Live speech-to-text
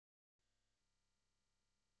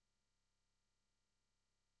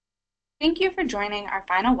Thank you for joining our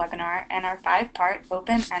final webinar and our 5-part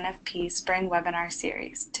Open-NFP Spring Webinar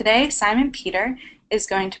Series. Today, Simon Peter is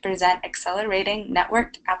going to present Accelerating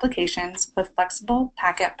Networked Applications with Flexible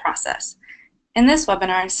Packet Process. In this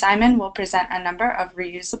webinar, Simon will present a number of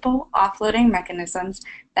reusable offloading mechanisms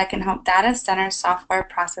that can help data center software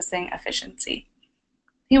processing efficiency.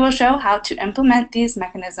 He will show how to implement these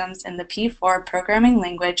mechanisms in the P4 programming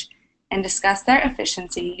language and discuss their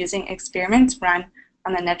efficiency using experiments run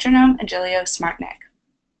on the Netronome Agilio-CX NIC.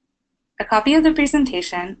 A copy of the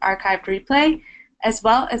presentation, archived replay, as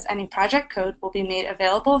well as any project code will be made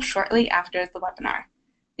available shortly after the webinar.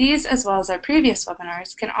 These, as well as our previous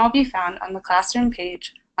webinars, can all be found on the Classroom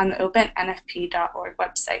page on the open-nfp.org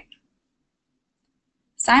website.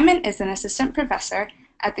 Simon is an assistant professor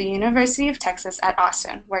at the University of Texas at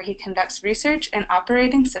Austin, where he conducts research in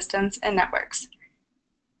operating systems and networks.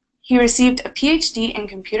 He received a PhD in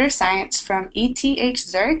computer science from ETH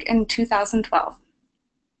Zurich in 2012.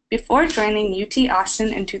 Before joining UT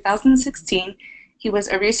Austin in 2016, he was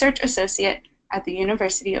a research associate at the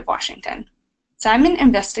University of Washington. Simon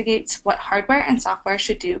investigates what hardware and software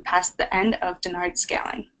should do past the end of Dennard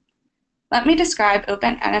scaling. Let me describe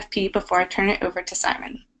Open-NFP before I turn it over to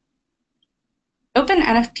Simon.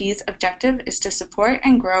 Open-NFP's objective is to support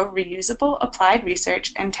and grow reusable applied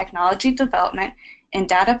research and technology development in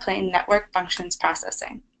data plane network functions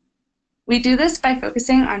processing. We do this by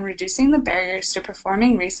focusing on reducing the barriers to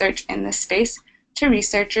performing research in this space to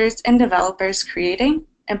researchers and developers creating,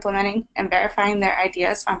 implementing, and verifying their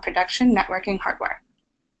ideas on production networking hardware.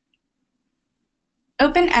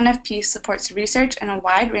 Open-NFP supports research in a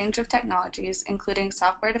wide range of technologies, including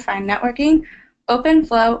software-defined networking,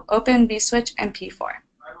 OpenFlow, Open vSwitch, and P4.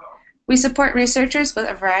 We support researchers with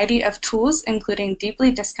a variety of tools, including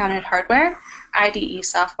deeply discounted hardware, IDE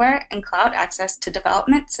software, and cloud access to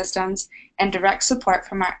development systems, and direct support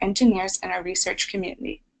from our engineers and our research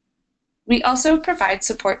community. We also provide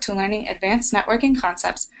support to learning advanced networking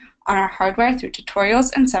concepts on our hardware through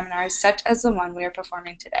tutorials and seminars such as the one we are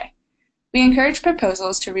performing today. We encourage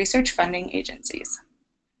proposals to research funding agencies.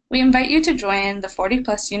 We invite you to join the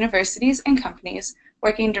 40+ universities and companies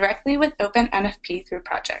working directly with Open-NFP through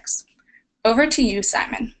projects. Over to you,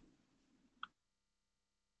 Simon.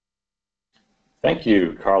 Thank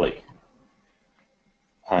you, Carly.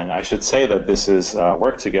 And I should say that this is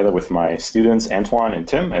work together with my students, Antoine and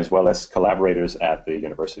Tim, as well as collaborators at the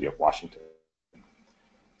University of Washington.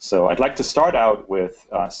 So I'd like to start out with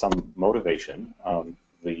some motivation.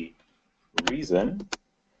 The reason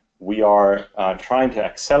we are trying to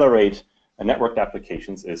accelerate networked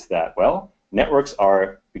applications is that, well, networks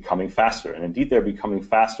are becoming faster, and indeed they're becoming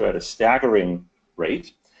faster at a staggering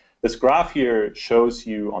rate. This graph here shows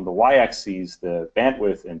you on the y-axis the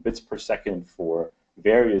bandwidth in bits per second for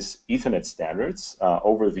various Ethernet standards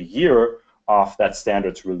over the year of that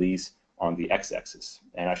standard's release on the x-axis.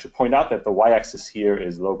 And I should point out that the y-axis here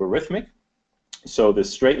is logarithmic, so this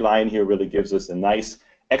straight line here really gives us a nice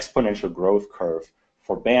exponential growth curve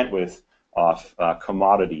for bandwidth of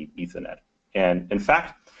commodity Ethernet. And in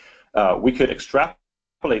fact, we could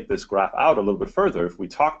extrapolate this graph out a little bit further. If we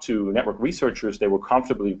talk to network researchers, they will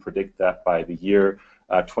comfortably predict that by the year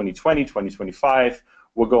 2020, 2025,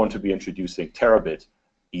 we're going to be introducing terabit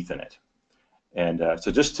Ethernet. And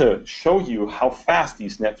so just to show you how fast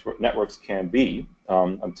these networks can be,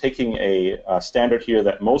 I'm taking a standard here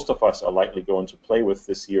that most of us are likely going to play with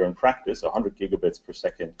this year in practice, 100 gigabits per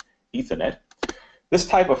second Ethernet. This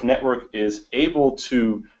type of network is able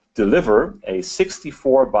to deliver a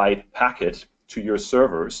 64-byte packet to your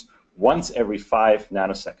servers once every 5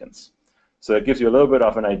 nanoseconds. So it gives you a little bit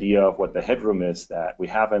of an idea of what the headroom is that we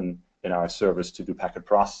have in our servers to do packet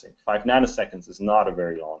processing. 5 nanoseconds is not a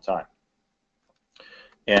very long time.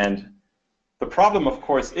 And the problem, of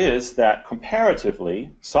course, is that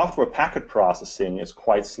comparatively, software packet processing is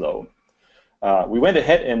quite slow. We went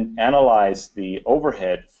ahead and analyzed the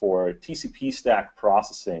overhead for TCP stack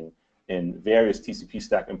processing in various TCP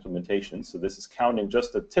stack implementations. So this is counting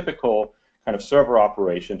just a typical kind of server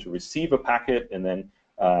operation to receive a packet and then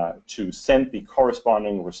to send the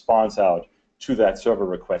corresponding response out to that server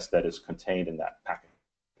request that is contained in that packet.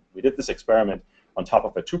 We did this experiment on top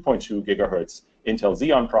of a 2.2 gigahertz Intel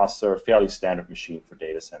Xeon processor, fairly standard machine for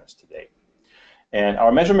data centers today. And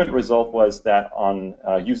our measurement result was that on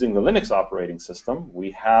using the Linux operating system,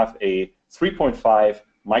 we have a 3.5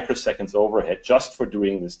 microseconds overhead just for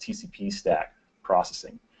doing this TCP stack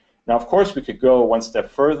processing. Now, of course, we could go one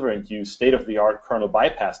step further and use state-of-the-art kernel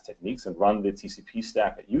bypass techniques and run the TCP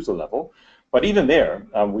stack at user level. But even there,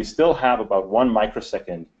 we still have about 1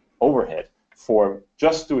 microsecond overhead for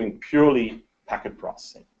just doing purely packet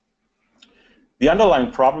processing. The underlying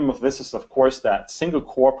problem of this is, of course, that single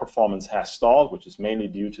core performance has stalled, which is mainly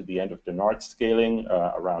due to the end of Dennard scaling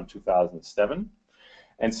around 2007.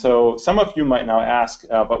 And so some of you might now ask,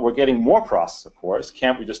 but we're getting more processor cores.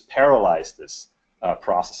 Can't we just parallelize this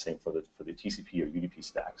processing for the TCP or UDP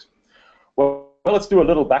stacks? Well, let's do a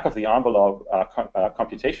little back of the envelope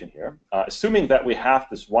computation here. Assuming that we have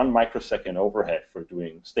this 1 microsecond overhead for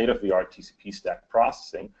doing state-of-the-art TCP stack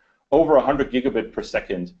processing over 100 gigabit per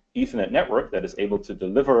second Ethernet network that is able to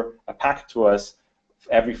deliver a packet to us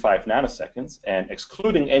every 5 nanoseconds, and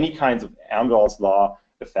excluding any kinds of Amdahl's law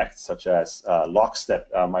effects such as locks that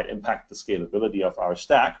might impact the scalability of our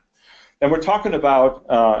stack, then we're talking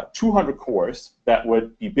about 200 cores that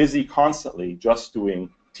would be busy constantly just doing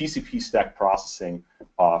TCP stack processing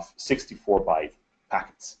of 64-byte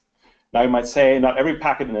packets. Now you might say not every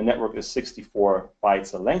packet in the network is 64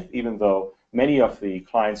 bytes in length, even though many of the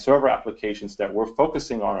client-server applications that we're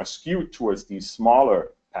focusing on are skewed towards these smaller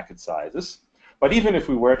packet sizes. But even if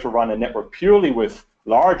we were to run a network purely with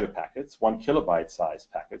larger packets, 1 kilobyte size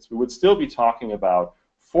packets, we would still be talking about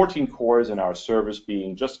 14 cores in our servers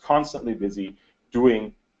being just constantly busy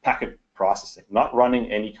doing packet processing, not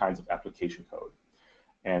running any kinds of application code.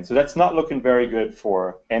 And so that's not looking very good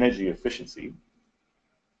for energy efficiency.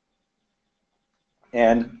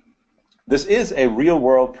 And this is a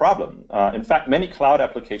real-world problem. In fact, many cloud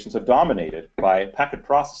applications are dominated by packet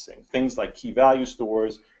processing. Things like key-value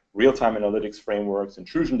stores, real-time analytics frameworks,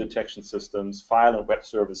 intrusion detection systems, file and web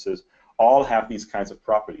services all have these kinds of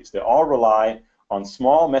properties. They all rely on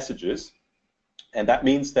small messages, and that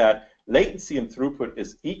means that latency and throughput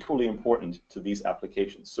is equally important to these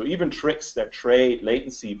applications. So even tricks that trade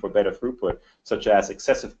latency for better throughput, such as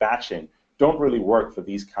excessive batching, don't really work for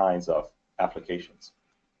these kinds of applications.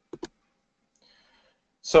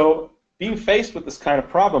 So being faced with this kind of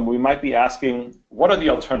problem, we might be asking, what are the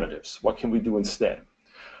alternatives? What can we do instead?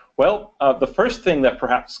 Well, the first thing that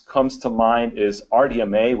perhaps comes to mind is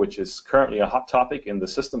RDMA, which is currently a hot topic in the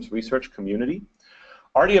systems research community.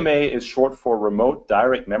 RDMA is short for Remote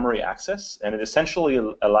Direct Memory Access, and it essentially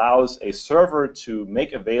allows a server to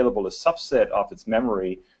make available a subset of its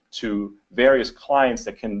memory to various clients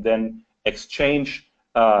that can then exchange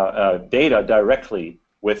data directly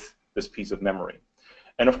with this piece of memory.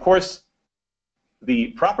 And of course, the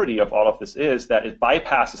property of all of this is that it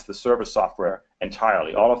bypasses the server software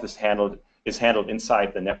entirely. All of this is handled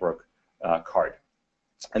inside the network card.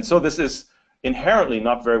 And so this is inherently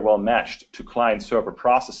not very well matched to client-server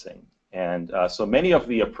processing. And so many of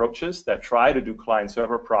the approaches that try to do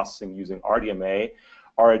client-server processing using RDMA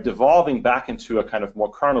are devolving back into a kind of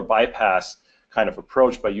more kernel bypass kind of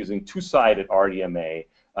approach by using two-sided RDMA,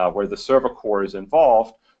 where the server core is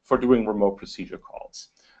involved for doing remote procedure calls.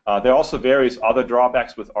 There are also various other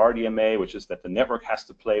drawbacks with RDMA, which is that the network has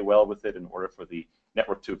to play well with it in order for the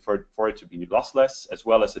network for it to be lossless, as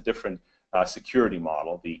well as a different security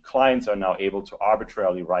model. The clients are now able to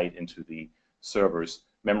arbitrarily write into the server's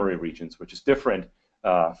memory regions, which is different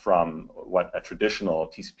from what a traditional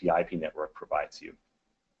TCP/IP network provides you.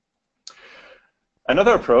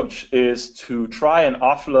 Another approach is to try and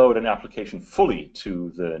offload an application fully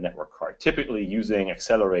to the network card, typically using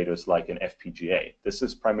accelerators like an FPGA. This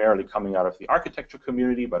is primarily coming out of the architecture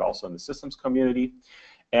community, but also in the systems community.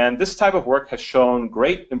 And this type of work has shown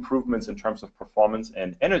great improvements in terms of performance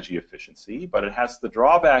and energy efficiency, but it has the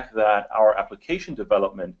drawback that our application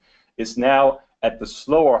development is now at the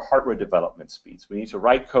slower hardware development speeds. We need to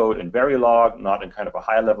write code in Verilog, not in kind of a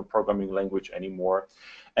high-level programming language anymore.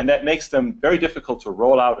 And that makes them very difficult to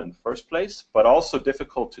roll out in the first place, but also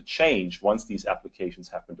difficult to change once these applications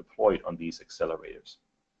have been deployed on these accelerators.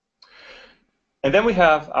 And then we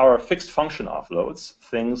have our fixed function offloads,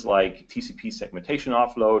 things like TCP segmentation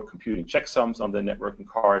offload, computing checksums on the networking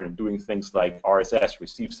card, and doing things like RSS,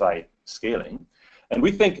 receive side scaling. And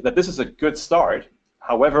we think that this is a good start.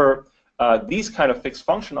 However, these kind of fixed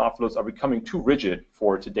function offloads are becoming too rigid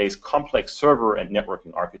for today's complex server and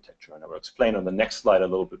networking architecture. And I will explain on the next slide a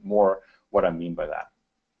little bit more what I mean by that.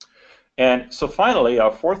 And so finally,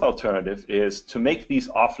 our fourth alternative is to make these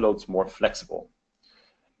offloads more flexible.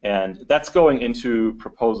 And that's going into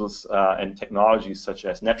proposals and technologies such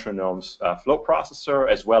as Netronome's flow processor,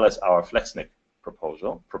 as well as our FlexNIC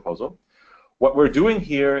proposal. What we're doing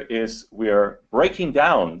here is we're breaking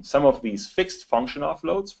down some of these fixed function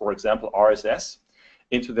offloads, for example, RSS,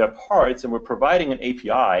 into their parts, and we're providing an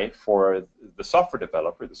API for the software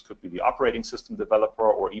developer, this could be the operating system developer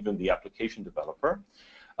or even the application developer,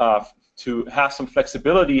 to have some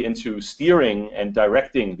flexibility into steering and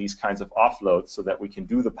directing these kinds of offloads so that we can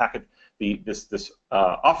do the packet, this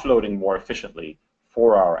offloading more efficiently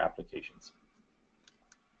for our applications.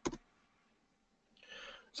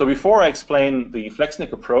 So before I explain the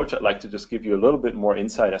FlexNIC approach, I'd like to just give you a little bit more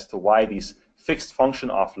insight as to why these fixed function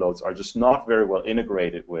offloads are just not very well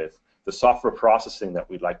integrated with the software processing that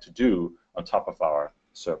we'd like to do on top of our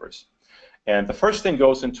servers. And the first thing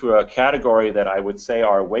goes into a category that I would say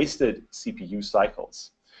are wasted CPU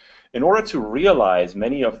cycles. In order to realize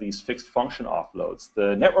many of these fixed function offloads,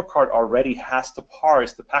 the network card already has to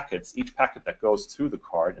parse the packets, each packet that goes through the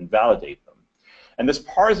card, and validate them. And this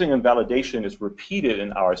parsing and validation is repeated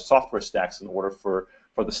in our software stacks in order for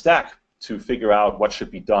the stack to figure out what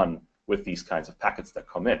should be done with these kinds of packets that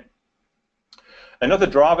come in. Another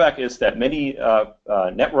drawback is that many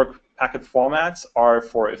network packet formats are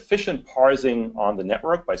for efficient parsing on the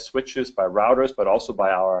network by switches, by routers, but also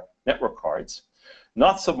by our network cards.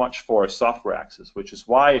 Not so much for software access, which is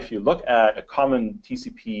why if you look at a common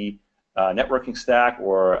TCP networking stack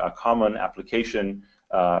or a common application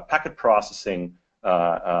packet processing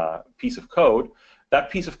piece of code, that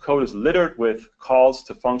piece of code is littered with calls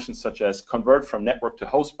to functions such as convert from network to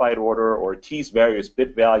host byte order or tease various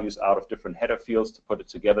bit values out of different header fields to put it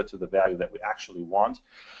together to the value that we actually want.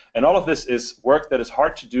 And all of this is work that is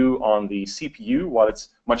hard to do on the CPU, while it's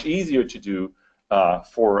much easier to do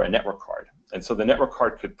for a network card. And so the network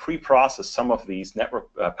card could pre-process some of these network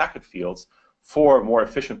packet fields for more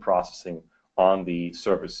efficient processing on the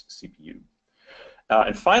server's CPU.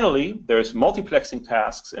 And finally, there's multiplexing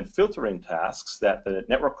tasks and filtering tasks that the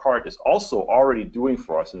network card is also already doing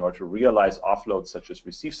for us in order to realize offloads such as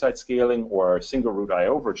receive side scaling or single root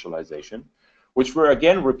I/O virtualization, which we're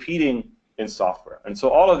again repeating in software. And so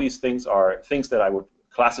all of these things are things that I would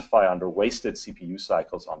classify under wasted CPU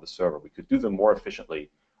cycles on the server. We could do them more efficiently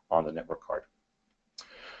on the network card.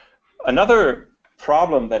 Another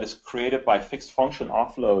problem that is created by fixed function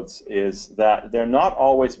offloads is that they're not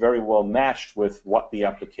always very well matched with what the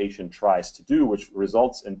application tries to do, which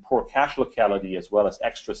results in poor cache locality as well as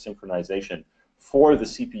extra synchronization for the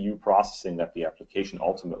CPU processing that the application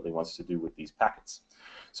ultimately wants to do with these packets.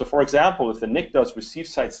 So for example, if the NIC does receive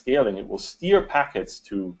side scaling, it will steer packets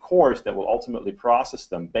to cores that will ultimately process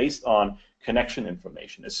them based on connection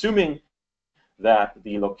information, assuming that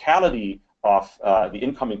the locality of the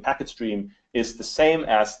incoming packet stream is the same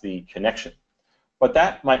as the connection. But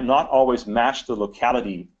that might not always match the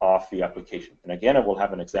locality of the application. And again, I will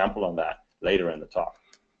have an example on that later in the talk.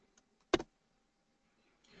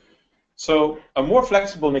 So a more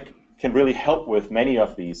flexible NIC can really help with many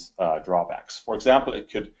of these drawbacks. For example,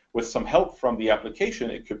 it could, with some help from the application,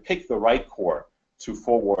 it could pick the right core to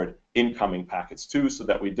forward incoming packets to, so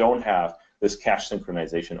that we don't have this cache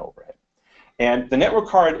synchronization overhead. And the network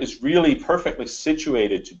card is really perfectly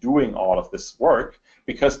situated to doing all of this work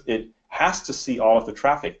because it has to see all of the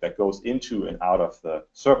traffic that goes into and out of the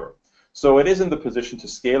server. So it is in the position to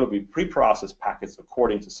scalably pre-process packets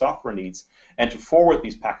according to software needs and to forward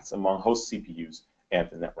these packets among host CPUs and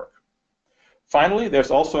the network. Finally,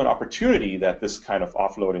 there's also an opportunity that this kind of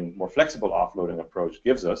offloading, more flexible offloading approach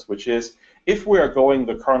gives us, which is if we are going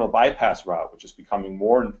the kernel bypass route, which is becoming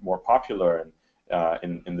more and more popular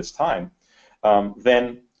in this time,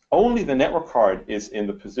 then only the network card is in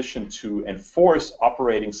the position to enforce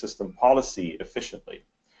operating system policy efficiently.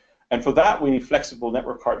 And for that, we need flexible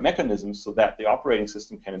network card mechanisms so that the operating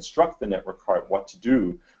system can instruct the network card what to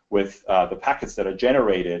do with the packets that are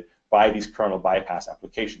generated by these kernel bypass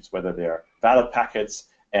applications, whether they're valid packets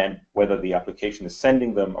and whether the application is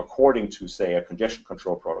sending them according to, say, a congestion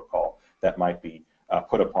control protocol that might be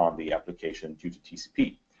put upon the application due to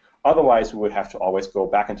TCP. Otherwise, we would have to always go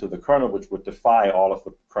back into the kernel, which would defy all of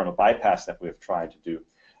the kernel bypass that we've tried to do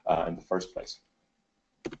in the first place.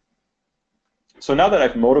 So now that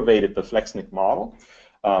I've motivated the FlexNIC model,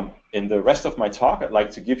 in the rest of my talk, I'd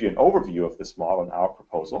like to give you an overview of this model and our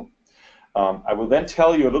proposal. I will then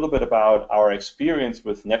tell you a little bit about our experience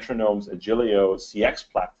with Netronome's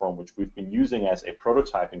Agilio-CX platform, which we've been using as a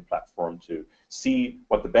prototyping platform to see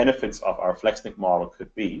what the benefits of our FlexNIC model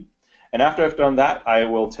could be. And after I've done that, I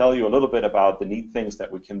will tell you a little bit about the neat things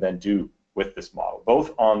that we can then do with this model,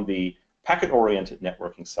 both on the packet-oriented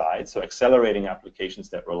networking side, so accelerating applications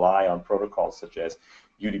that rely on protocols such as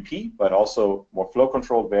UDP, but also more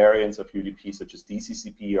flow-controlled variants of UDP such as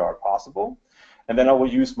DCCP are possible. And then I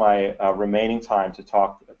will use my remaining time to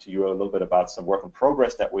talk to you a little bit about some work in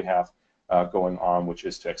progress that we have going on, which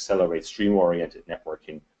is to accelerate stream-oriented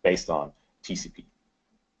networking based on TCP.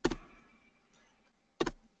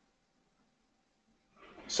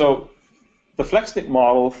 So the FlexNIC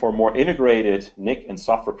model for more integrated NIC and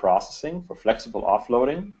software processing for flexible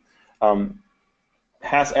offloading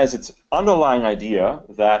has as its underlying idea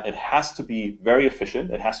that it has to be very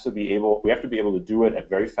efficient. It has to be able, we have to be able to do it at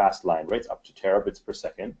very fast line rates, up to terabits per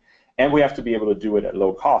second. and we have to be able to do it at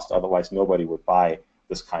low cost, otherwise nobody would buy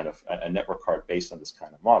this kind of a network card based on this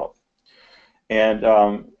kind of model. And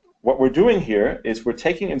what we're doing here is we're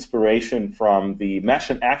taking inspiration from the mesh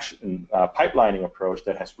and action pipelining approach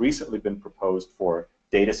that has recently been proposed for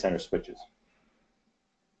data center switches.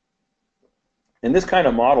 In this kind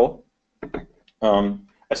of model,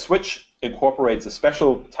 a switch incorporates a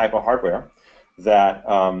special type of hardware that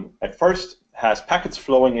at first has packets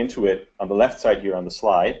flowing into it on the left side here on the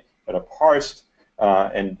slide that are parsed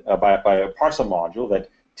by a parser module that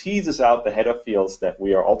teases out the header fields that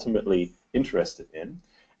we are ultimately interested in.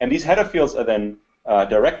 And these header fields are then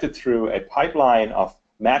directed through a pipeline of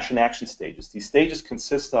match and action stages. These stages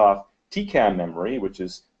consist of TCAM memory, which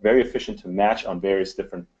is very efficient to match on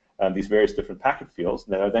these various different packet fields,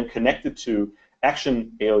 that are then connected to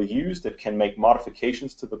action ALUs that can make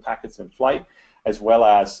modifications to the packets in flight, as well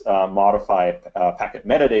as modify packet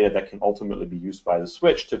metadata that can ultimately be used by the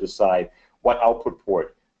switch to decide what output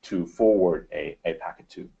port to forward a packet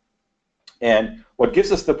to. And what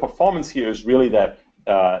gives us the performance here is really that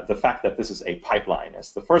the fact that this is a pipeline.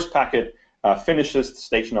 As the first packet finishes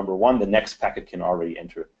stage number 1, the next packet can already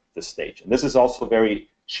enter the stage. And this is also very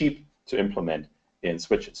cheap to implement in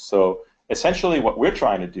switches. So essentially what we're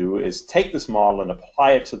trying to do is take this model and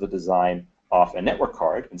apply it to the design of a network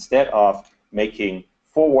card. Instead of making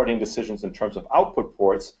forwarding decisions in terms of output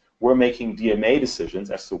ports, we're making DMA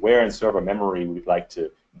decisions as to where in server memory we'd like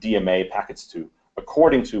to DMA packets to,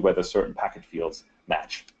 according to whether certain packet fields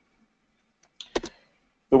match.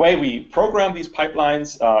 The way we program these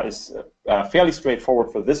pipelines is fairly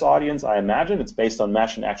straightforward for this audience, I imagine. It's based on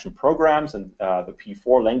match and action programs, and the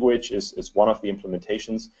P4 language is one of the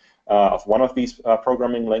implementations of one of these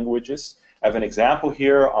programming languages. I have an example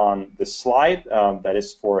here on this slide that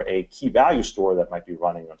is for a key value store that might be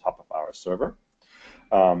running on top of our server.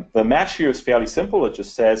 The match here is fairly simple. It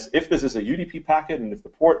just says if this is a UDP packet and if the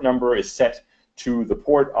port number is set to the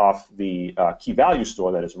port of the key value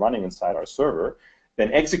store that is running inside our server, then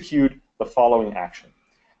execute the following action.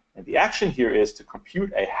 And the action here is to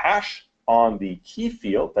compute a hash on the key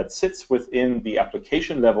field that sits within the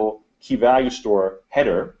application level key value store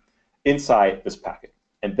header inside this packet.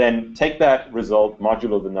 And then take that result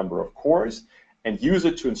modulo the number of cores and use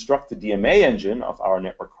it to instruct the DMA engine of our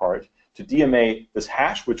network card to DMA this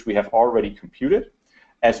hash, which we have already computed,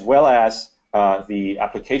 as well as the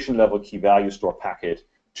application level key value store packet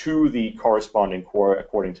to the corresponding core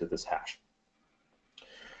according to this hash.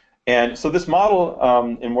 And so this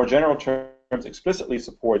model, in more general terms, explicitly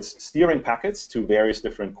supports steering packets to various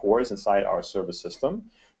different cores inside our server system,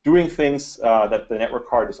 doing things that the network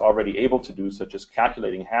card is already able to do, such as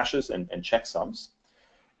calculating hashes and checksums,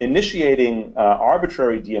 initiating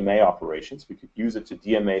arbitrary DMA operations. We could use it to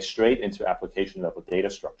DMA straight into application-level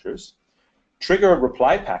data structures, trigger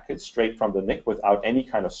reply packets straight from the NIC without any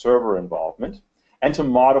kind of server involvement, and to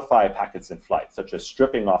modify packets in flight, such as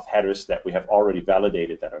stripping off headers that we have already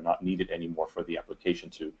validated that are not needed anymore for the application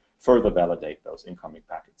to further validate those incoming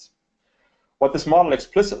packets. What this model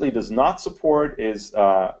explicitly does not support is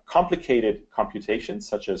complicated computations,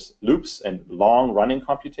 such as loops and long-running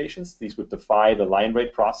computations. These would defy the line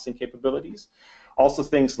rate processing capabilities. Also,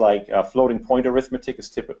 things like floating point arithmetic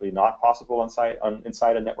is typically not possible inside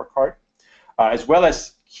a network card, as well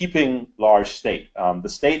as keeping large state. The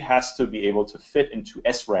state has to be able to fit into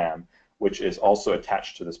SRAM, which is also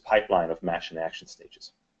attached to this pipeline of match and action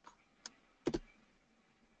stages.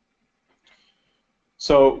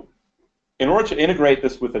 So in order to integrate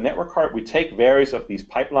this with the network card, we take various of these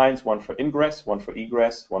pipelines, one for ingress, one for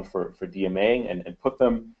egress, one for DMAing, and put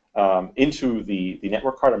them into the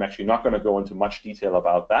network card. I'm actually not going to go into much detail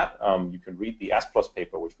about that. You can read the ASP+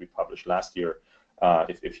 paper, which we published last year,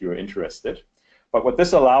 if you're interested. But what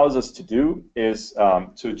this allows us to do is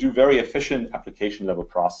to do very efficient application-level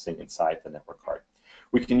processing inside the network card.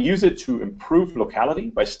 We can use it to improve locality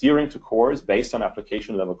by steering to cores based on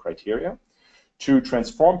application-level criteria, to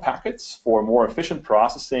transform packets for more efficient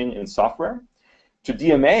processing in software, to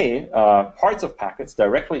DMA parts of packets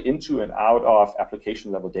directly into and out of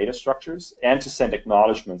application-level data structures, and to send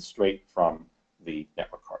acknowledgments straight from the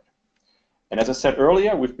network card. And as I said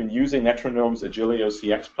earlier, we've been using Netronome's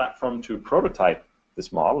Agilio-CX platform to prototype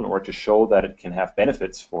this model in order to show that it can have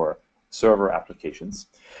benefits for server applications.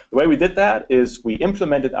 The way we did that is we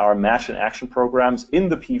implemented our match and action programs in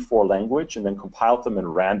the P4 language and then compiled them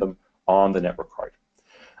and ran them on the network card.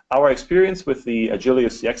 Our experience with the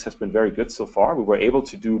Agilio-CX has been very good so far. We were able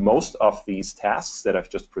to do most of these tasks that I've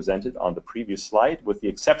just presented on the previous slide, with the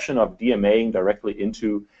exception of DMAing directly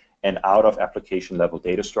into and out of application-level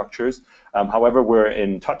data structures. However, we're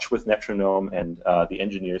in touch with Netronome, and the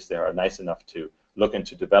engineers there are nice enough to look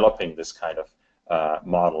into developing this kind of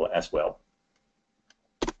model as well.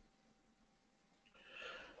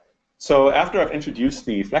 So after I've introduced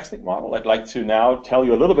the FlexNIC model, I'd like to now tell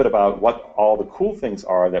you a little bit about what all the cool things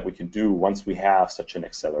are that we can do once we have such an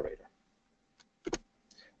accelerator.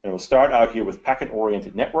 And we'll start out here with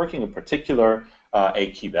packet-oriented networking, in particular a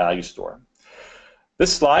key value store.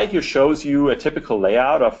 This slide here shows you a typical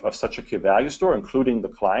layout of such a key value store, including the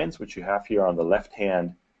clients, which you have here on the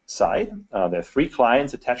left-hand side. There are 3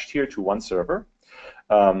 clients attached here to 1 server.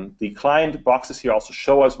 The client boxes here also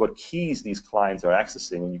show us what keys these clients are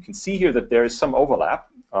accessing, and you can see here that there is some overlap.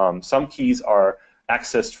 Some keys are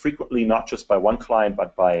accessed frequently not just by 1 client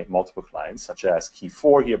but by multiple clients, such as key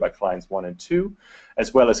 4 here by clients 1 and 2,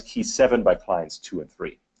 as well as key 7 by clients 2 and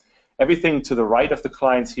 3. Everything to the right of the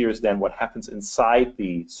clients here is then what happens inside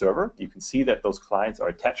the server. You can see that those clients are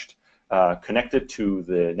attached, connected to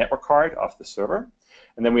the network card of the server.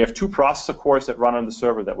 And then we have 2 processor cores that run on the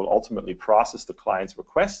server that will ultimately process the client's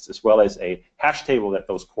requests, as well as a hash table that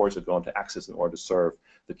those cores are going to access in order to serve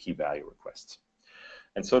the key value requests.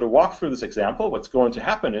 And so to walk through this example, what's going to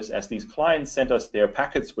happen is as these clients send us their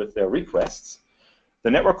packets with their requests,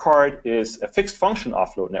 the network card is a fixed function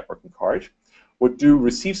offload networking card, would do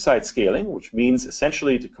receive-side scaling, which means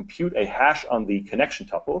essentially to compute a hash on the connection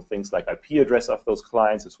tuple, things like IP address of those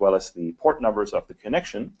clients, as well as the port numbers of the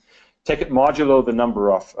connection, take it modulo the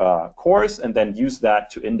number of cores, and then use that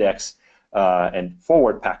to index and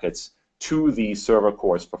forward packets to the server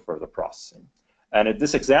cores for further processing. And in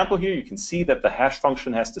this example here, you can see that the hash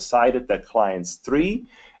function has decided that clients 3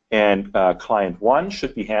 and client 1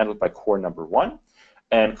 should be handled by core number 1,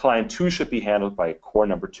 and client 2 should be handled by core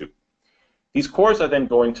number 2. These cores are then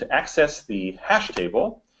going to access the hash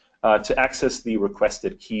table to access the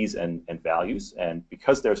requested keys and values. And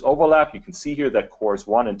because there's overlap, you can see here that cores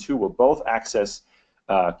 1 and 2 will both access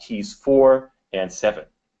keys 4 and 7.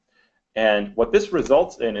 And what this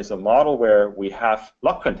results in is a model where we have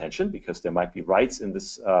lock contention, because there might be writes in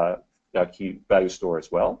this key value store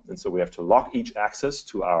as well. And so we have to lock each access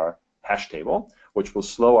to our hash table, which will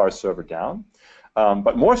slow our server down.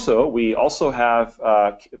 But more so, we also have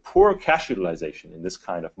poor cache utilization in this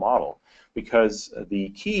kind of model, because the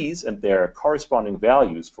keys and their corresponding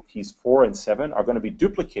values for keys 4 and 7 are going to be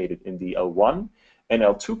duplicated in the L1 and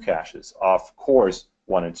L2 caches of cores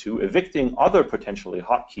 1 and 2, evicting other potentially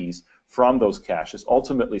hot keys from those caches,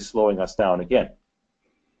 ultimately slowing us down again.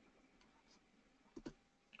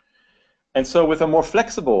 And so with a more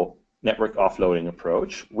flexible network offloading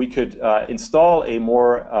approach, we could install a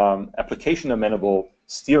more application-amenable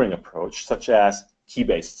steering approach, such as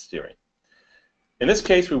key-based steering. In this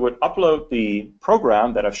case, we would upload the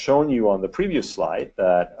program that I've shown you on the previous slide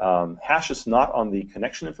that hashes not on the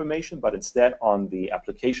connection information, but instead on the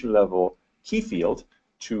application-level key field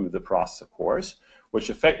to the processor cores,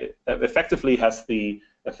 which effectively has the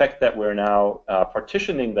effect that we're now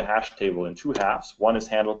partitioning the hash table in 2 halves. One is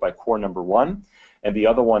handled by core number 1, and the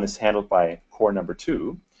other one is handled by core number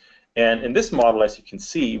 2. And in this model, as you can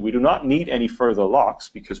see, we do not need any further locks,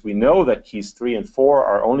 because we know that keys 3 and 4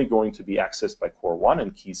 are only going to be accessed by core 1,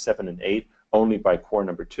 and keys 7 and 8 only by core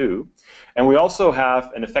number 2. And we also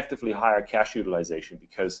have an effectively higher cache utilization,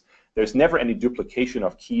 because there's never any duplication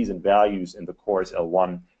of keys and values in the cores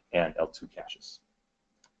L1 and L2 caches.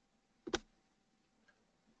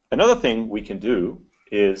 Another thing we can do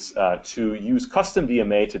is to use custom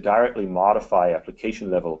DMA to directly modify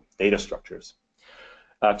application-level data structures.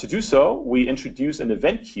 To do so, we introduce an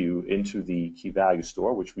event queue into the key value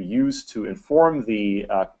store, which we use to inform the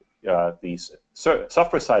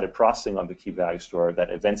software-sided processing on the key value store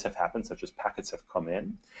that events have happened, such as packets have come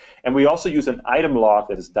in. And we also use an item log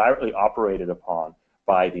that is directly operated upon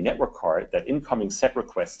by the network card that incoming set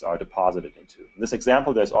requests are deposited into. In this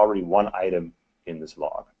example, there's already 1 item in this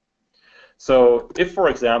log. So if, for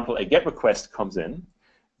example, a GET request comes in,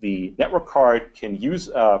 the network card can use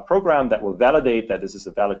a program that will validate that this is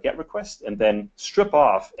a valid GET request, and then strip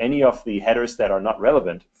off any of the headers that are not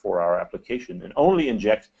relevant for our application, and only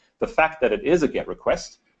inject the fact that it is a GET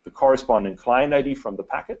request, the corresponding client ID from the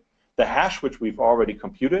packet, the hash which we've already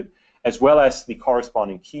computed, as well as the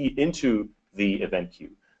corresponding key into the event queue.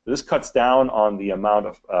 This cuts down on the amount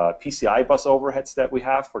of PCI bus overheads that we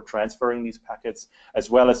have for transferring these packets, as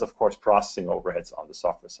well as, of course, processing overheads on the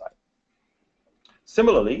software side.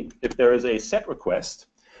 Similarly, if there is a set request,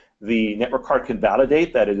 the network card can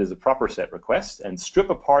validate that it is a proper set request and strip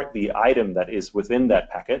apart the item that is within that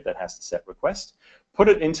packet that has the set request, put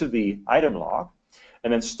it into the item log,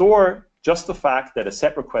 and then store just the fact that a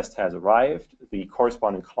set request has arrived, the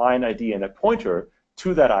corresponding client ID, and a pointer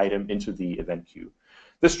to that item into the event queue.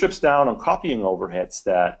 This strips down on copying overheads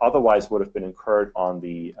that otherwise would have been incurred on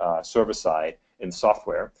the server side in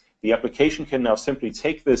software. The application can now simply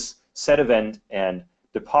take this set event and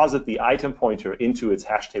deposit the item pointer into its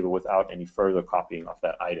hash table without any further copying of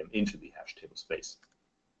that item into the hash table space.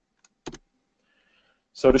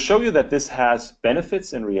 So to show you that this has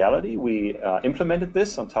benefits in reality, we implemented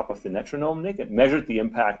this on top of the Netronome NIC. It measured the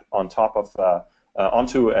impact on top of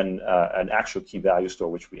onto an actual key value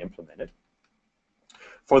store, which we implemented.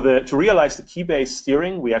 To realize the key-based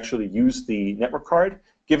steering, we actually used the network card.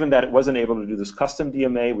 Given that it wasn't able to do this custom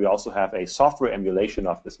DMA, we also have a software emulation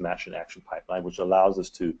of this match and action pipeline, which allows us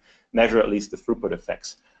to measure at least the throughput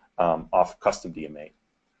effects of custom DMA.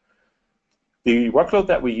 The workload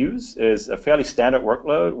that we use is a fairly standard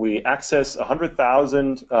workload. We access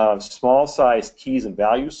 100,000 small-sized keys and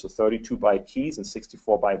values, so 32-byte keys and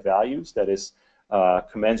 64-byte values. That is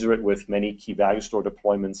commensurate with many key value store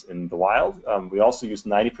deployments in the wild. We also use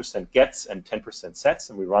 90% gets and 10%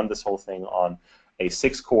 sets, and we run this whole thing on a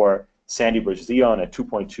 6-core Sandy Bridge Xeon at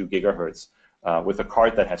 2.2 gigahertz with a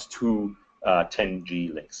card that has two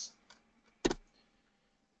 10G links.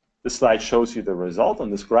 This slide shows you the result.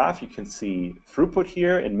 On this graph, you can see throughput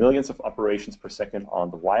here in millions of operations per second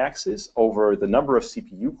on the y-axis over the number of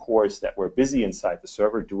CPU cores that were busy inside the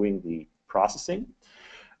server doing the processing.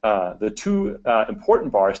 The two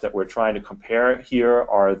important bars that we're trying to compare here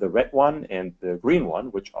are the red one and the green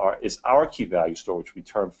one, which is our key value store, which we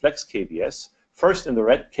term flex KVS. First, in the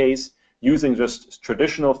red case, using just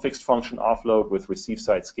traditional fixed function offload with receive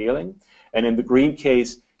side scaling, and in the green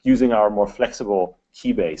case, using our more flexible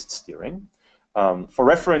key-based steering. For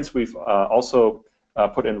reference, we've also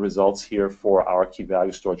put in results here for our key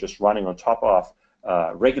value store just running on top of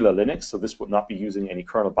regular Linux, so this would not be using any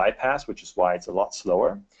kernel bypass, which is why it's a lot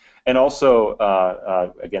slower, and also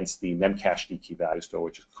against the memcached key value store,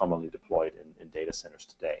 which is commonly deployed in data centers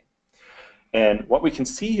today. And what we can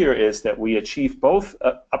see here is that we achieve both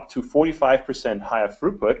up to 45% higher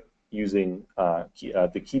throughput using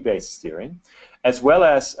the key-based steering, as well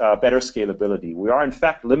as better scalability. We are in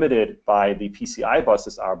fact limited by the PCI bus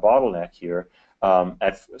as our bottleneck here,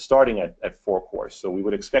 starting at 4 cores. So we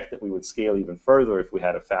would expect that we would scale even further if we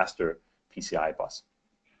had a faster PCI bus.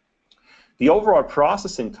 The overall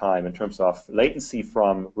processing time in terms of latency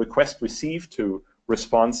from request received to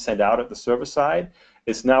response sent out at the server side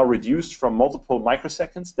is now reduced from multiple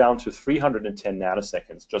microseconds down to 310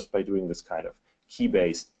 nanoseconds just by doing this kind of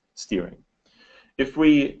key-based steering. If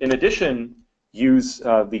we, in addition, use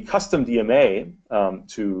the custom DMA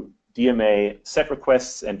to DMA set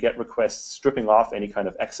requests and get requests, stripping off any kind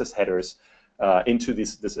of excess headers into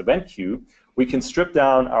this event queue, we can strip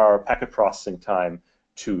down our packet processing time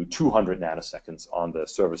to 200 nanoseconds on the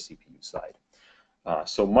server CPU side.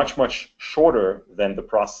 So much shorter than the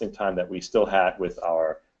processing time that we still had with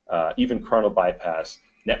our even kernel bypass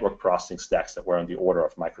network processing stacks that were on the order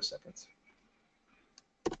of microseconds.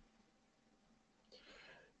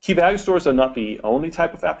 Key value stores are not the only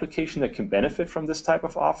type of application that can benefit from this type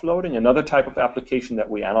of offloading. Another type of application that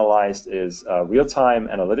we analyzed is real-time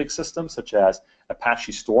analytics systems such as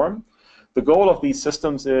Apache Storm. The goal of these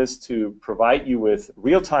systems is to provide you with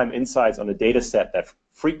real-time insights on a data set that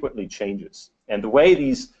frequently changes. And the way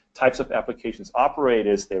these types of applications operate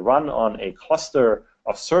is they run on a cluster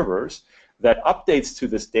of servers that updates to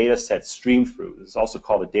this data set stream through. This is also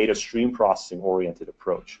called a data stream processing oriented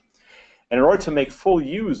approach. And in order to make full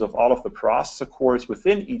use of all of the processor cores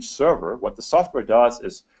within each server, what the software does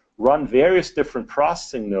is run various different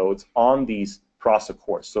processing nodes on these processor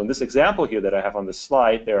cores. So in this example here that I have on this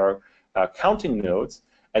slide, there are counting nodes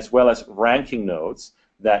as well as ranking nodes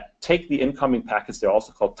that take the incoming packets. They're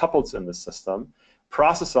also called tuples in the system,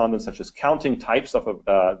 process on them such as counting types of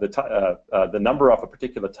the number of a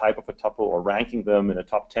particular type of a tuple or ranking them in a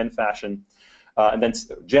top 10 fashion, and then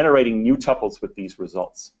generating new tuples with these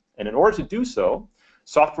results. And in order to do so,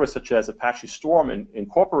 software such as Apache Storm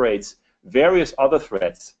incorporates various other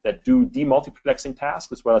threads that do demultiplexing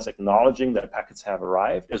tasks as well as acknowledging that packets have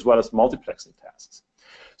arrived, as well as multiplexing tasks.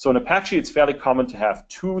 So in Apache, it's fairly common to have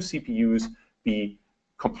 2 CPUs be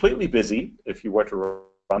completely busy, if you were to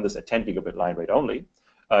run this at 10 gigabit line rate only,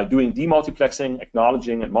 doing demultiplexing,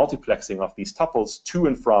 acknowledging, and multiplexing of these tuples to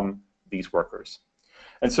and from these workers.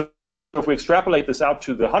 And so if we extrapolate this out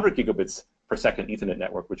to the 100 gigabits per second Ethernet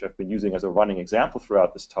network, which I've been using as a running example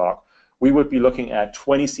throughout this talk, we would be looking at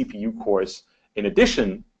 20 CPU cores in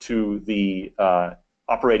addition to the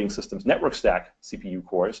operating system's network stack CPU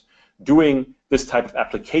cores doing this type of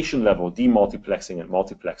application level demultiplexing and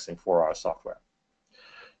multiplexing for our software.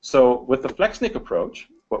 So with the FlexNIC approach,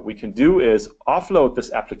 what we can do is offload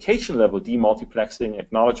this application level demultiplexing,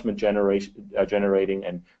 acknowledgement generating,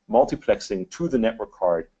 and multiplexing to the network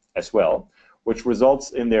card as well, which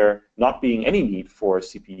results in there not being any need for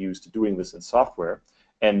CPUs to doing this in software.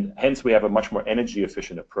 And hence, we have a much more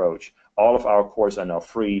energy-efficient approach. All of our cores are now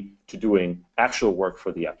free to doing actual work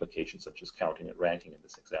for the application, such as counting and ranking in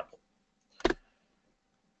this example.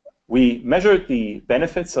 We measured the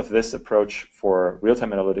benefits of this approach for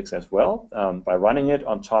real-time analytics as well by running it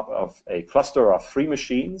on top of a cluster of 3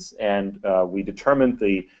 machines, and we determined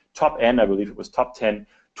the top N, I believe it was top 10,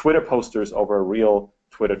 Twitter posters over a real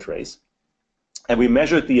Twitter trace. And we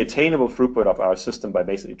measured the attainable throughput of our system by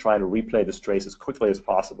basically trying to replay this trace as quickly as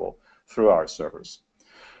possible through our servers.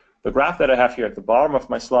 The graph that I have here at the bottom of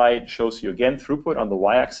my slide shows you again throughput on the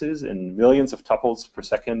y-axis in millions of tuples per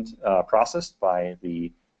second processed by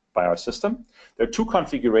our system. There are 2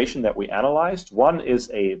 configurations that we analyzed. One is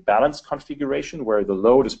a balanced configuration where the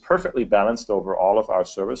load is perfectly balanced over all of our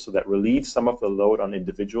servers, so that relieves some of the load on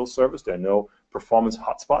individual servers. There are no performance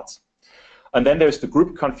hotspots. And then there's the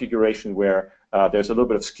group configuration where there's a little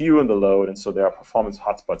bit of skew in the load, and so there are performance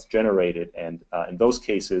hotspots generated. And in those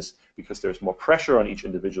cases, because there's more pressure on each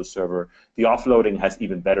individual server, the offloading has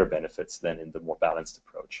even better benefits than in the more balanced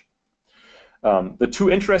approach. The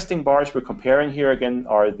 2 interesting bars we're comparing here again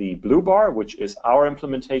are the blue bar, which is our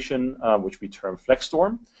implementation, which we term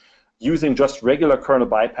FlexStorm, using just regular kernel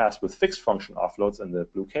bypass with fixed function offloads in the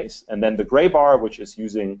blue case, and then the gray bar, which is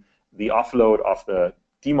using the offload of the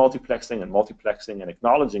demultiplexing and multiplexing and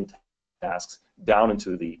acknowledging tasks down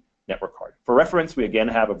into the network card. For reference, we again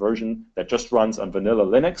have a version that just runs on vanilla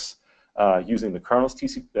Linux using the kernel's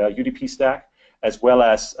UDP stack, as well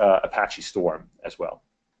as Apache Storm as well.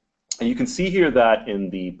 And you can see here that in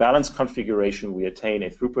the balanced configuration, we attain a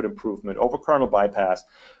throughput improvement over kernel bypass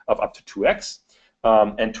of up to 2x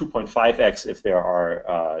and 2.5x if there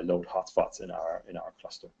are load hotspots in our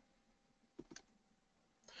cluster.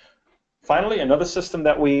 Finally, another system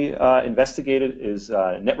that we investigated is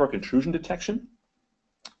network intrusion detection.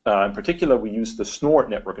 In particular, we use the Snort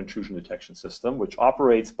network intrusion detection system, which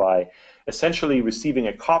operates by essentially receiving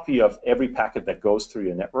a copy of every packet that goes through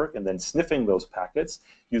your network and then sniffing those packets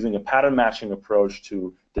using a pattern matching approach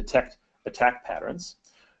to detect attack patterns.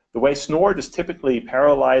 The way Snort is typically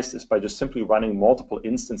parallelized is by just simply running multiple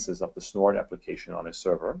instances of the Snort application on a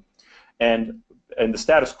server. And in the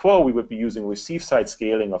status quo, we would be using receive-side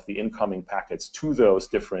scaling of the incoming packets to those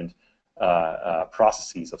different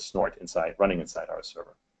processes of Snort running inside our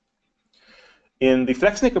server. In the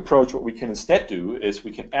FlexNIC approach, what we can instead do is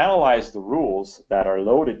we can analyze the rules that are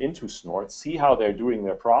loaded into Snort, see how they're doing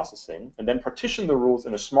their processing, and then partition the rules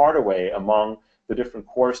in a smarter way among the different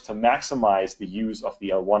cores to maximize the use of the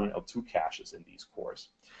L1 and L2 caches in these cores.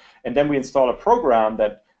 And then we install a program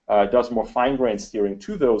that does more fine-grained steering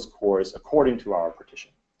to those cores according to our partition.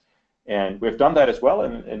 And we've done that as well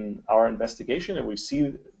in our investigation, and we've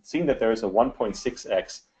seen that there is a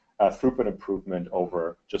 1.6x throughput improvement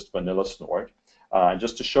over just vanilla Snort. And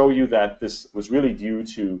just to show you that this was really due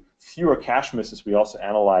to fewer cache misses, we also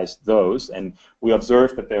analyzed those, and we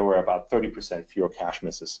observed that there were about 30% fewer cache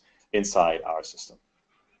misses inside our system.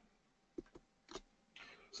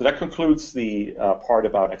 So that concludes the part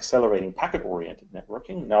about accelerating packet-oriented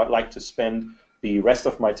networking. Now I'd like to spend the rest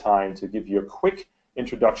of my time to give you a quick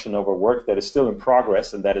introduction over work that is still in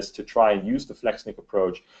progress, and that is to try and use the FlexNIC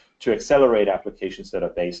approach to accelerate applications that are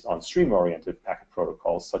based on stream-oriented packet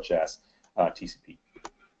protocols, such as TCP.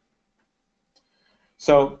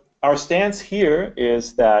 So our stance here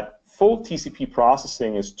is that full TCP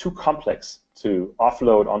processing is too complex to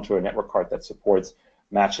offload onto a network card that supports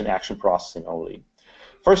match and action processing only.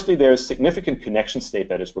 Firstly, there is significant connection state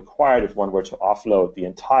that is required if one were to offload the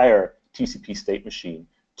entire TCP state machine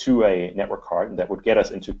to a network card, and that would get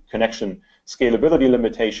us into connection scalability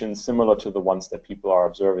limitations similar to the ones that people are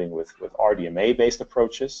observing with RDMA-based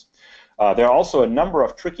approaches. There are also a number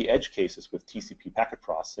of tricky edge cases with TCP packet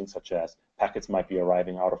processing, such as packets might be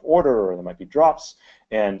arriving out of order, or there might be drops,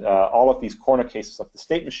 and all of these corner cases of the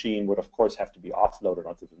state machine would, of course, have to be offloaded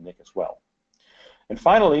onto the NIC as well. And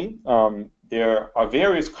finally, there are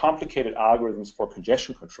various complicated algorithms for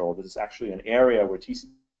congestion control. This is actually an area where TCP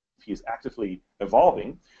is actively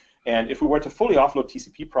evolving. And if we were to fully offload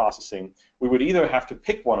TCP processing, we would either have to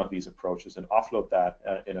pick one of these approaches and offload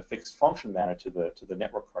that in a fixed function manner to the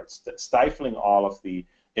network card, stifling all of the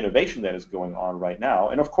innovation that is going on right now.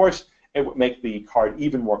 And of course, it would make the card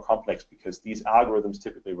even more complex because these algorithms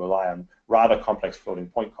typically rely on rather complex floating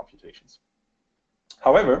point computations.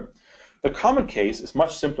 However, the common case is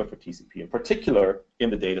much simpler for TCP, in particular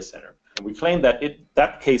in the data center. And we claim that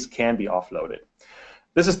that case can be offloaded.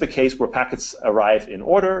 This is the case where packets arrive in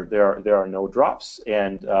order, there are no drops,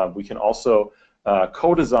 and we can also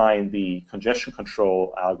co-design the congestion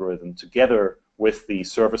control algorithm together with the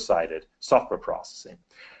server-sided software processing.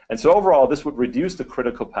 And so overall, this would reduce the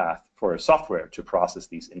critical path for software to process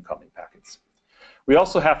these incoming packets. We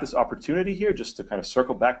also have this opportunity here, just to kind of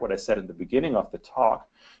circle back what I said in the beginning of the talk,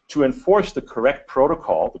 to enforce the correct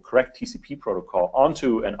protocol, the correct TCP protocol,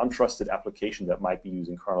 onto an untrusted application that might be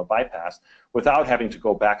using kernel bypass without having to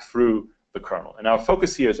go back through the kernel. And our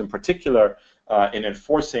focus here is in particular in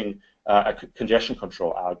enforcing a congestion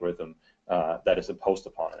control algorithm that is imposed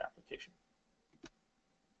upon an application.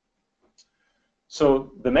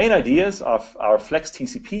 So the main ideas of our Flex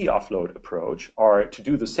TCP offload approach are to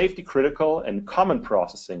do the safety critical and common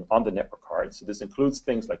processing on the network card. So this includes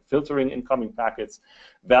things like filtering incoming packets,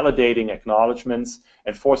 validating acknowledgements,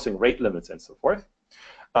 enforcing rate limits, and so forth.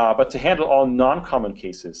 But to handle all non-common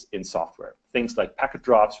cases in software, things like packet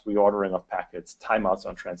drops, reordering of packets, timeouts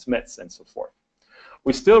on transmits, and so forth.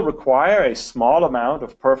 We still require a small amount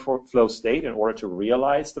of per flow state in order to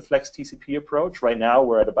realize the Flex TCP approach. Right now,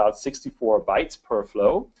 we're at about 64 bytes per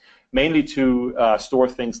flow, mainly to store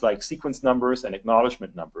things like sequence numbers and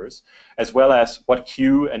acknowledgement numbers, as well as what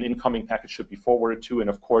queue an incoming packet should be forwarded to, and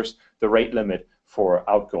of course, the rate limit for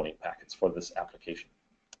outgoing packets for this application.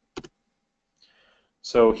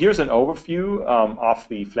 So here's an overview of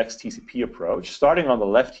the Flex TCP approach. Starting on the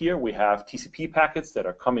left here, we have TCP packets that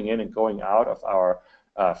are coming in and going out of our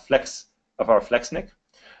Flex NIC.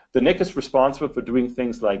 The NIC is responsible for doing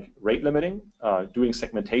things like rate limiting, doing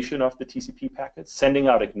segmentation of the TCP packets, sending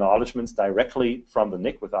out acknowledgements directly from the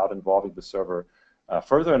NIC without involving the server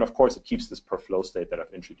further, and of course it keeps this per flow state that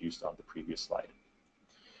I've introduced on the previous slide.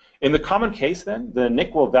 In the common case then, the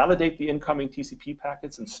NIC will validate the incoming TCP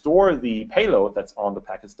packets and store the payload that's on the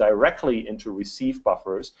packets directly into receive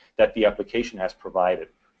buffers that the application has provided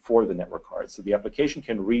for the network card. So the application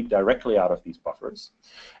can read directly out of these buffers.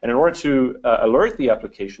 And in order to alert the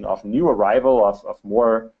application of new arrival of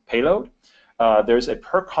more payload, there's a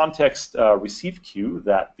per context receive queue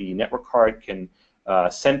that the network card can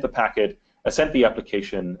send the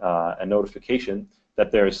application a notification that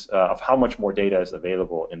there's of how much more data is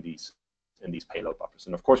available in these payload buffers.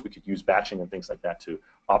 And of course, we could use batching and things like that to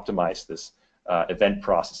optimize this event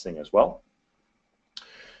processing as well.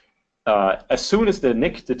 As soon as the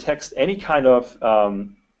NIC detects any kind of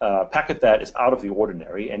packet that is out of the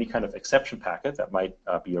ordinary, any kind of exception packet that might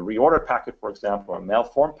be a reordered packet, for example, or a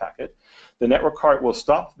malformed packet, the network card will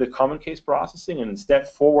stop the common case processing and instead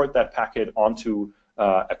forward that packet onto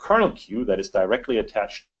a kernel queue that is directly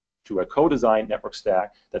attached to a co-designed network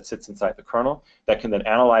stack that sits inside the kernel that can then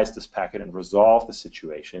analyze this packet and resolve the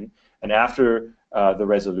situation. And after the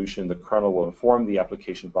resolution, the kernel will inform the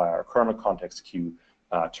application via our kernel context queue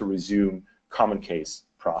to resume common case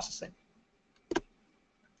processing.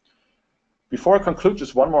 Before I conclude,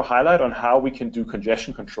 just one more highlight on how we can do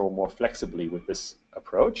congestion control more flexibly with this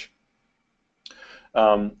approach.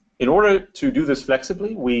 In order to do this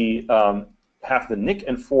flexibly, we have the NIC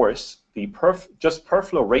enforce the just per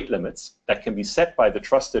flow rate limits that can be set by the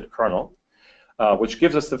trusted kernel, which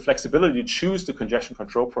gives us the flexibility to choose the congestion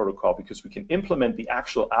control protocol because we can implement the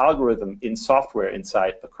actual algorithm in software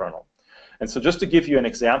inside the kernel. And so just to give you an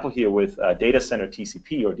example here with data center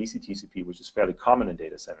TCP or DC TCP, which is fairly common in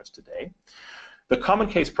data centers today, the common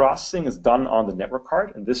case processing is done on the network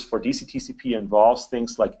card, and this for DC TCP involves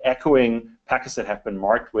things like echoing packets that have been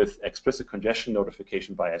marked with explicit congestion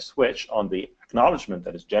notification by a switch on the acknowledgement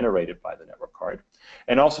that is generated by the network card,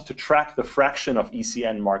 and also to track the fraction of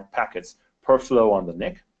ECN marked packets per flow on the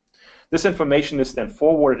NIC. This information is then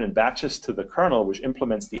forwarded in batches to the kernel, which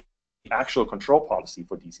implements the actual control policy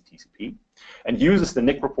for DC TCP and uses the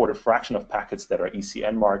NIC reported fraction of packets that are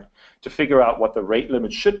ECN marked to figure out what the rate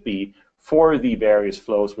limit should be for the various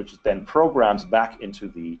flows, which then programs back into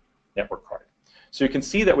the network card. So you can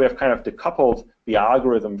see that we have kind of decoupled the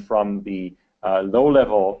algorithm from the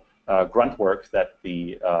low-level grunt work that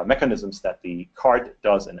the mechanisms that the card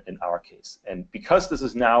does in our case. And because this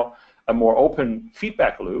is now a more open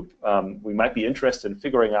feedback loop, we might be interested in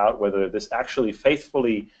figuring out whether this actually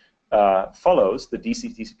faithfully follows the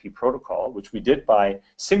DC TCP protocol, which we did by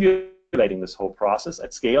simulating this whole process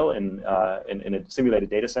at scale in a simulated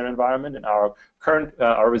data center environment. And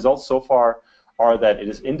our results so far are that it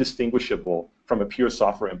is indistinguishable from a pure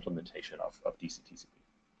software implementation of DC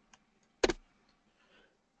TCP.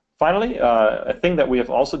 Finally, a thing that we have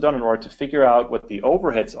also done in order to figure out what the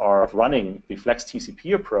overheads are of running the Flex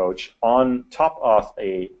TCP approach on top of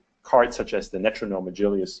a card such as the Netronome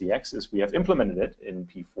Agilio-CX is we have implemented it in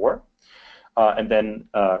P4. and then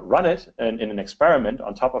run it in an experiment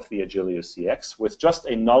on top of the Agilio-CX with just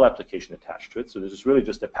a null application attached to it. So this is really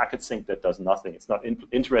just a packet sync that does nothing. It's not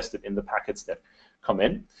interested in the packets that come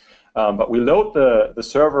in. But we load the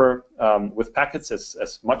server with packets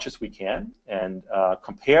as much as we can and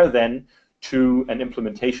compare then to an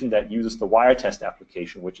implementation that uses the wire test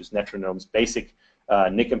application, which is Netronome's basic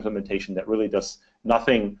NIC implementation that really does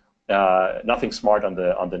nothing smart on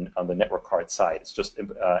the network card side. It's just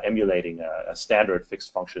emulating a standard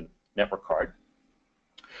fixed function network card.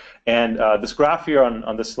 And this graph here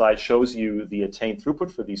on this slide shows you the attained throughput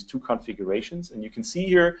for these two configurations. And you can see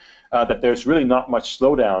here that there's really not much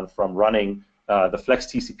slowdown from running the Flex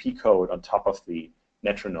TCP code on top of the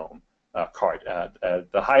Netronome card.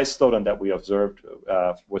 The highest slowdown that we observed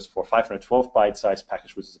was for 512 byte size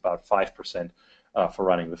package, which is about 5% for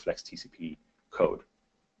running the Flex TCP code.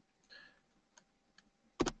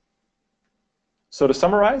 So to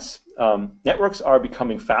summarize, networks are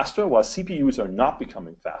becoming faster while CPUs are not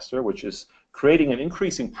becoming faster, which is creating an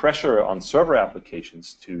increasing pressure on server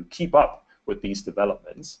applications to keep up with these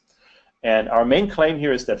developments. And our main claim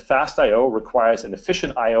here is that fast I/O requires an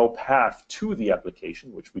efficient I/O path to the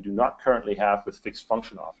application, which we do not currently have with fixed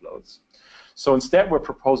function offloads. So instead, we're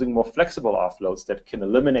proposing more flexible offloads that can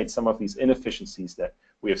eliminate some of these inefficiencies that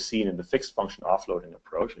we have seen in the fixed function offloading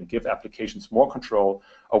approach and give applications more control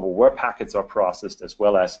over where packets are processed, as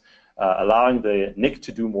well as allowing the NIC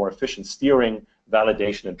to do more efficient steering,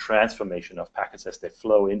 validation, and transformation of packets as they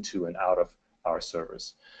flow into and out of our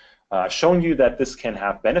servers. Showing you that this can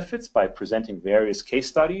have benefits by presenting various case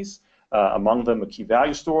studies, among them a key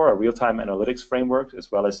value store, a real-time analytics framework,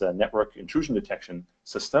 as well as a network intrusion detection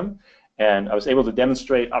system. And I was able to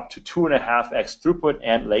demonstrate up to 2.5x throughput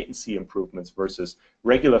and latency improvements versus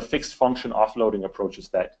regular fixed function offloading approaches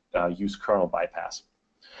that use kernel bypass.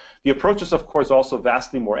 The approach is, of course, also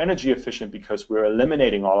vastly more energy efficient because we're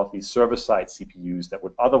eliminating all of these server-side CPUs that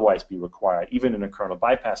would otherwise be required, even in a kernel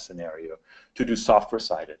bypass scenario, to do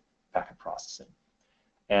software-sided packet processing.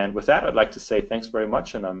 And with that, I'd like to say thanks very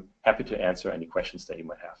much, and I'm happy to answer any questions that you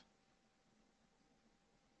might have.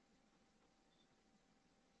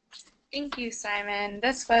 Thank you, Simon.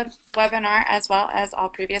 This webinar, as well as all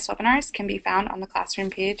previous webinars, can be found on the classroom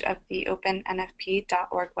page of the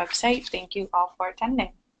open-NFP.org website. Thank you all for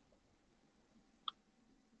attending.